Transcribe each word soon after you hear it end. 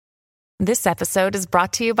This episode is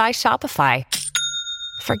brought to you by Shopify.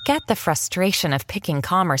 Forget the frustration of picking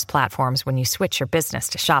commerce platforms when you switch your business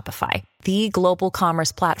to Shopify, the global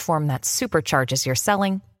commerce platform that supercharges your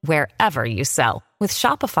selling wherever you sell. With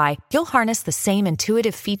Shopify, you'll harness the same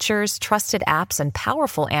intuitive features, trusted apps, and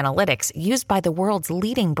powerful analytics used by the world's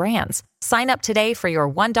leading brands. Sign up today for your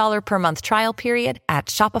 $1 per month trial period at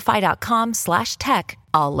shopify.com/tech,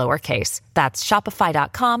 all lowercase. That's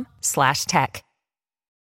shopify.com/tech.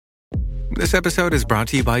 This episode is brought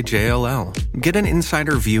to you by JLL. Get an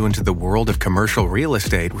insider view into the world of commercial real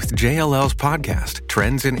estate with JLL's podcast,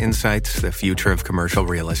 Trends and Insights, the Future of Commercial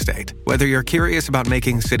Real Estate. Whether you're curious about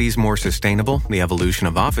making cities more sustainable, the evolution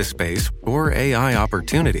of office space, or AI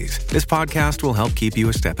opportunities, this podcast will help keep you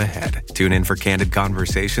a step ahead. Tune in for candid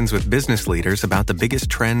conversations with business leaders about the biggest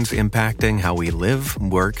trends impacting how we live,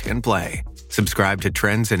 work, and play. Subscribe to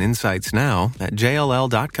Trends and Insights now at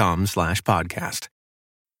jll.com/podcast.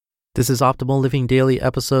 This is Optimal Living Daily,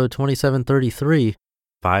 episode 2733,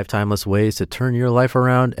 5 Timeless Ways to Turn Your Life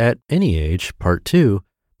Around at Any Age, Part 2,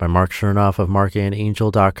 by Marc Chernoff of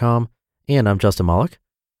marcandangel.com, and I'm Justin Malik.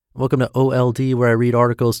 Welcome to OLD, where I read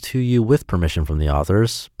articles to you with permission from the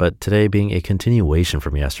authors, but today being a continuation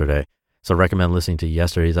from yesterday. So I recommend listening to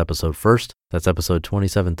yesterday's episode first. That's episode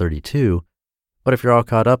 2732. But if you're all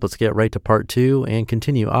caught up, let's get right to Part 2 and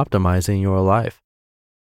continue optimizing your life.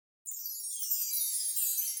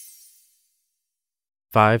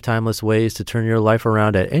 5 Timeless Ways to Turn Your Life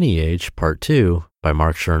Around at Any Age, Part 2, by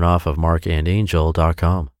Marc Chernoff of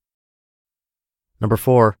marcandangel.com. Number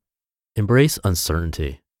 4, embrace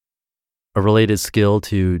uncertainty. A related skill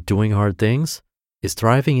to doing hard things is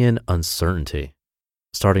thriving in uncertainty.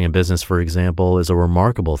 Starting a business, for example, is a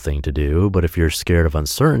remarkable thing to do, but if you're scared of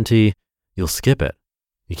uncertainty, you'll skip it.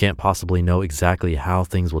 You can't possibly know exactly how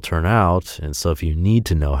things will turn out, and so if you need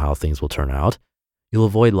to know how things will turn out, you'll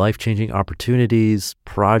avoid life-changing opportunities,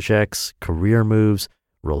 projects, career moves,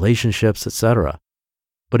 relationships, etc.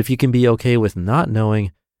 But if you can be okay with not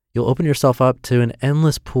knowing, you'll open yourself up to an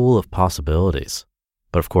endless pool of possibilities.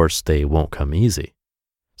 But of course, they won't come easy.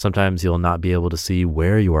 Sometimes you'll not be able to see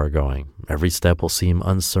where you are going. Every step will seem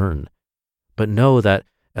uncertain. But know that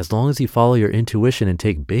as long as you follow your intuition and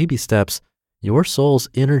take baby steps, your soul's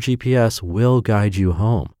inner GPS will guide you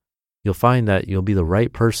home. You'll find that you'll be the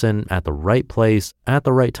right person at the right place at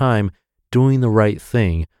the right time, doing the right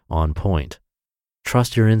thing on point.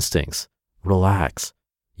 Trust your instincts. Relax.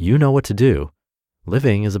 You know what to do.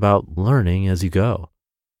 Living is about learning as you go.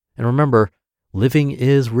 And remember, living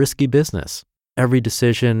is risky business. Every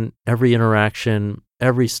decision, every interaction,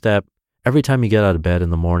 every step, every time you get out of bed in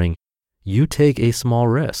the morning, you take a small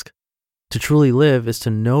risk. To truly live is to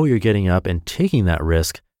know you're getting up and taking that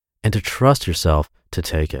risk and to trust yourself to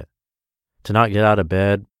take it. To not get out of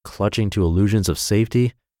bed, clutching to illusions of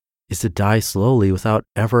safety, is to die slowly without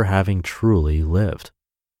ever having truly lived.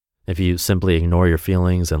 If you simply ignore your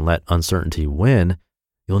feelings and let uncertainty win,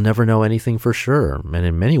 you'll never know anything for sure, and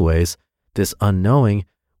in many ways, this unknowing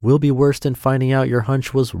will be worse than finding out your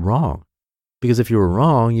hunch was wrong. Because if you were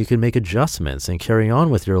wrong, you can make adjustments and carry on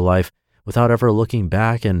with your life without ever looking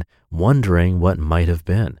back and wondering what might have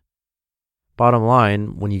been. Bottom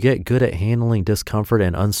line, when you get good at handling discomfort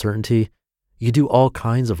and uncertainty, you can do all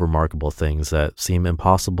kinds of remarkable things that seem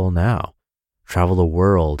impossible now. Travel the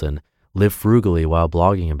world and live frugally while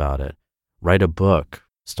blogging about it. Write a book,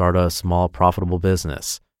 start a small profitable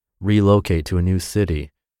business, relocate to a new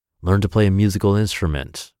city, learn to play a musical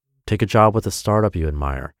instrument, take a job with a startup you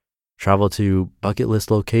admire, travel to bucket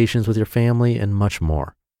list locations with your family, and much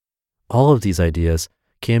more. All of these ideas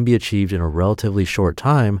can be achieved in a relatively short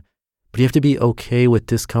time, but you have to be okay with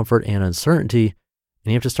discomfort and uncertainty,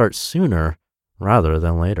 and you have to start sooner rather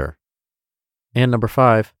than later. And number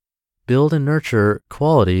 5, build and nurture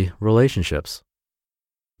quality relationships.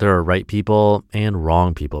 There are right people and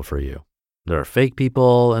wrong people for you. There are fake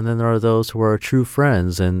people, and then there are those who are true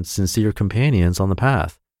friends and sincere companions on the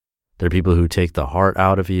path. There are people who take the heart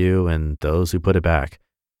out of you and those who put it back.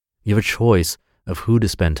 You have a choice of who to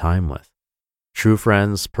spend time with. True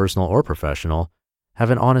friends, personal or professional, have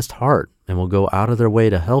an honest heart and will go out of their way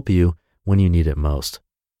to help you when you need it most.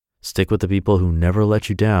 Stick with the people who never let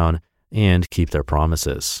you down and keep their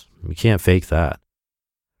promises. You can't fake that.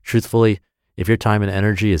 Truthfully, if your time and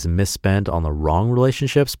energy is misspent on the wrong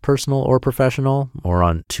relationships, personal or professional, or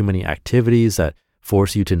on too many activities that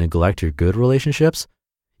force you to neglect your good relationships,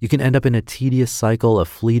 you can end up in a tedious cycle of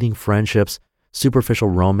fleeting friendships, superficial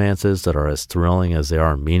romances that are as thrilling as they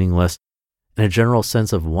are meaningless, and a general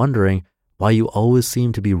sense of wondering why you always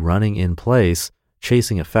seem to be running in place,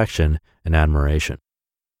 chasing affection and admiration.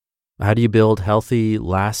 How do you build healthy,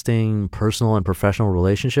 lasting, personal and professional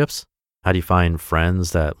relationships? How do you find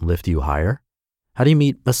friends that lift you higher? How do you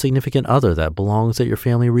meet a significant other that belongs at your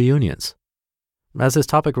family reunions? As this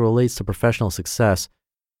topic relates to professional success,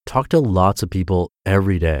 talk to lots of people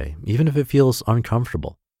every day, even if it feels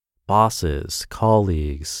uncomfortable. Bosses,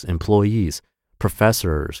 colleagues, employees,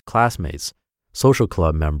 professors, classmates, social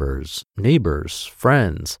club members, neighbors,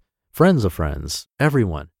 friends of friends,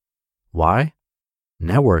 everyone. Why?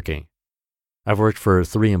 Networking. I've worked for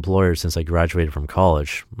 3 employers since I graduated from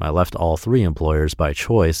college. I left all 3 employers by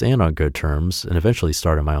choice and on good terms and eventually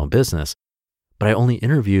started my own business. But I only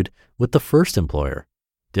interviewed with the first employer.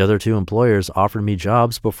 The other 2 employers offered me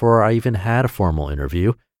jobs before I even had a formal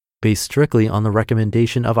interview, based strictly on the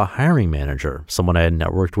recommendation of a hiring manager, someone I had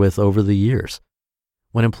networked with over the years.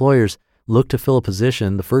 When employers look to fill a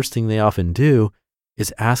position, the first thing they often do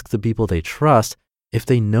is ask the people they trust if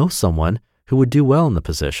they know someone who would do well in the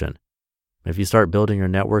position. If you start building your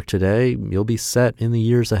network today, you'll be set in the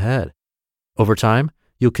years ahead. Over time,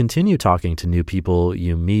 you'll continue talking to new people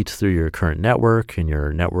you meet through your current network and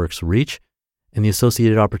your network's reach, and the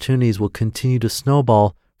associated opportunities will continue to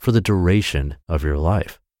snowball for the duration of your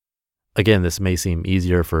life. Again, this may seem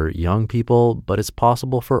easier for young people, but it's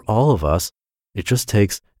possible for all of us. It just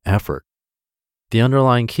takes effort. The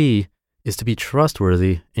underlying key is to be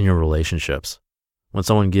trustworthy in your relationships. When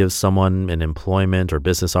someone gives someone an employment or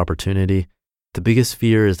business opportunity, the biggest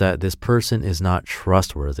fear is that this person is not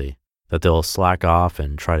trustworthy, that they'll slack off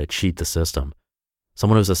and try to cheat the system.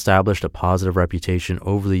 Someone who's established a positive reputation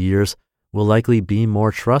over the years will likely be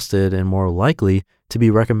more trusted and more likely to be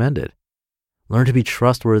recommended. Learn to be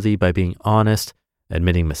trustworthy by being honest,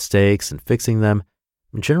 admitting mistakes and fixing them,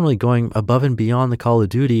 and generally going above and beyond the call of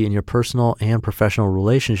duty in your personal and professional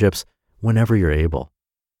relationships whenever you're able.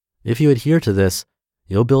 If you adhere to this,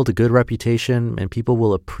 you'll build a good reputation and people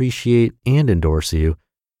will appreciate and endorse you,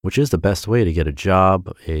 which is the best way to get a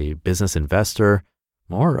job, a business investor,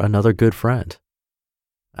 or another good friend.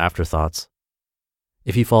 Afterthoughts.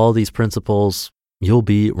 If you follow these principles, you'll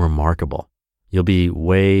be remarkable. You'll be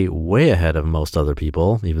way, way ahead of most other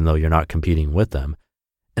people, even though you're not competing with them.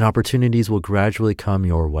 And opportunities will gradually come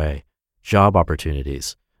your way. Job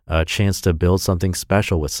opportunities, a chance to build something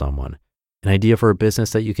special with someone, an idea for a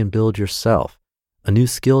business that you can build yourself, a new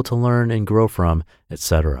skill to learn and grow from,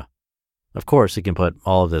 etc. Of course, you can put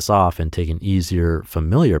all of this off and take an easier,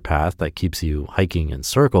 familiar path that keeps you hiking in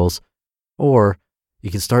circles, or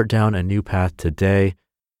you can start down a new path today,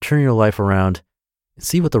 turn your life around, and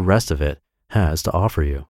see what the rest of it has to offer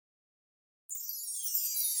you.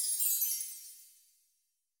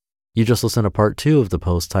 You just listened to part 2 of the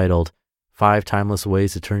post titled 5 Timeless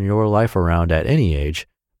Ways to Turn Your Life Around at Any Age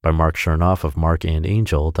by Marc Chernoff of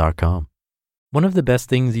marcandangel.com. One of the best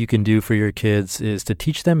things you can do for your kids is to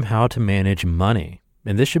teach them how to manage money.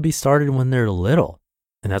 And this should be started when they're little.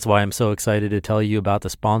 And that's why I'm so excited to tell you about the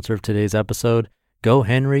sponsor of today's episode,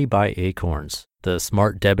 GoHenry by Acorns, the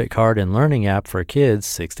smart debit card and learning app for kids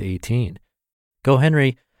 6 to 18.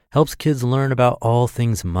 GoHenry helps kids learn about all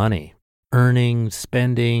things money, earning,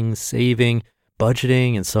 spending, saving,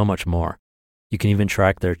 budgeting, and so much more. You can even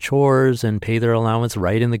track their chores and pay their allowance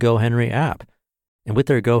right in the GoHenry app. And with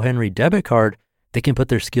their GoHenry debit card, they can put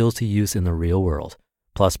their skills to use in the real world.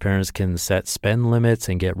 Plus, parents can set spend limits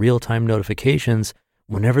and get real-time notifications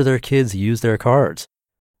whenever their kids use their cards.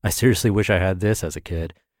 I seriously wish I had this as a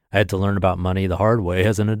kid. I had to learn about money the hard way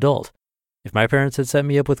as an adult. If my parents had set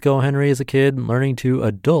me up with GoHenry as a kid, learning to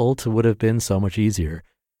adult would have been so much easier.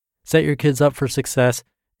 Set your kids up for success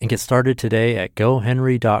and get started today at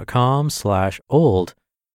gohenry.com/old.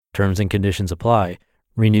 Terms and conditions apply.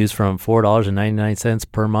 Renews from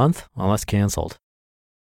 $4.99 per month unless canceled.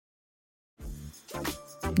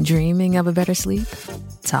 Dreaming of a better sleep?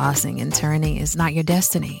 Tossing and turning is not your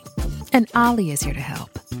destiny. And Ollie is here to help.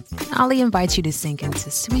 Ollie invites you to sink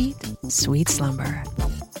into sweet, sweet slumber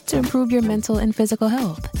to improve your mental and physical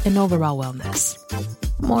health and overall wellness.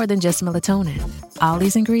 More than just melatonin,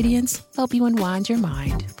 Ollie's ingredients help you unwind your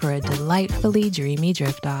mind for a delightfully dreamy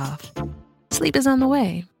drift off. Sleep is on the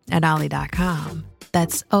way at Ollie.com.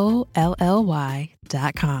 That's OLLY.com.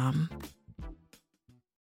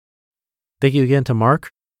 Thank you again to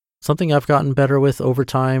Marc. Something I've gotten better with over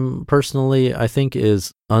time, personally, I think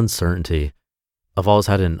is uncertainty. I've always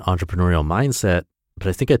had an entrepreneurial mindset, but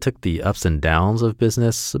I think I took the ups and downs of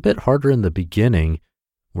business a bit harder in the beginning,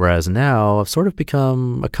 whereas now I've sort of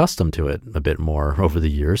become accustomed to it a bit more over the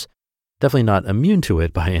years. Definitely not immune to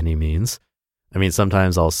it by any means. I mean,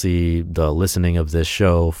 sometimes I'll see the listening of this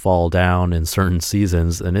show fall down in certain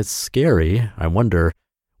seasons, and it's scary. I wonder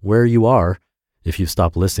where you are if you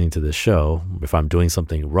stop listening to this show, if I'm doing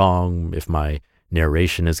something wrong, if my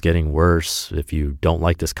narration is getting worse, if you don't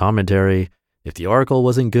like this commentary, if the article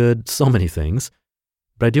wasn't good, so many things.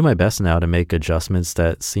 But I do my best now to make adjustments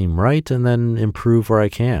that seem right and then improve where I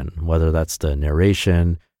can, whether that's the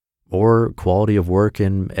narration or quality of work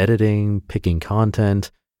in editing, picking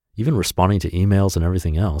content, even responding to emails and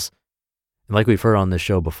everything else. And like we've heard on this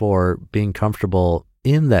show before, being comfortable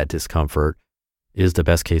in that discomfort is the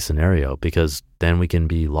best case scenario, because then we can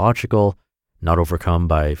be logical, not overcome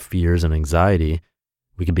by fears and anxiety.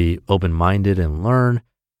 We can be open-minded and learn,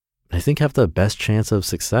 and I think have the best chance of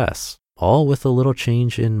success, all with a little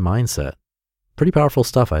change in mindset. Pretty powerful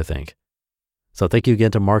stuff, I think. So thank you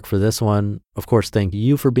again to Marc for this one. Of course, thank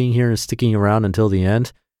you for being here and sticking around until the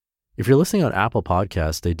end. If you're listening on Apple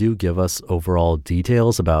Podcasts, they do give us overall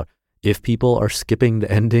details about if people are skipping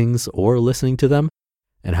the endings or listening to them,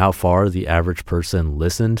 and how far the average person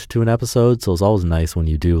listened to an episode. So it's always nice when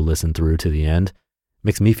you do listen through to the end.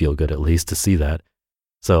 Makes me feel good, at least, to see that.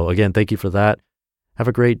 So again, thank you for that. Have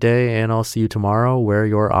a great day, and I'll see you tomorrow where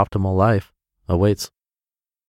your optimal life awaits.